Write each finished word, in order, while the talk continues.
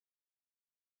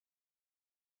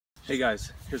Hey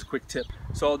guys, here's a quick tip.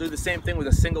 So I'll do the same thing with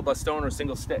a single Baston or a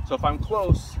single stick. So if I'm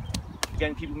close,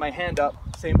 again, keeping my hand up,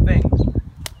 same thing.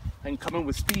 I can come in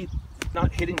with speed,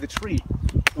 not hitting the tree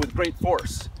with great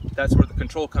force. That's where the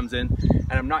control comes in,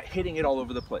 and I'm not hitting it all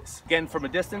over the place. Again, from a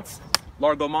distance,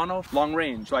 largo mano, long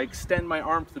range. So I extend my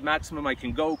arm to the maximum I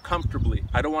can go comfortably.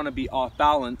 I don't want to be off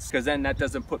balance, because then that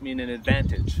doesn't put me in an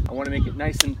advantage. I want to make it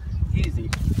nice and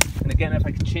easy. And again, if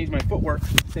I can change my footwork,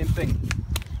 same thing.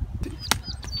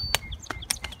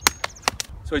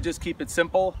 So I just keep it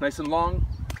simple, nice and long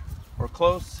or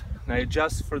close, and I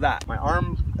adjust for that. My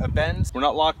arm bends, we're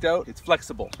not locked out, it's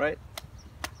flexible, right?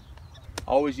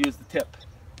 Always use the tip.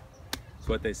 That's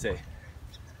what they say.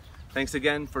 Thanks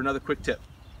again for another quick tip.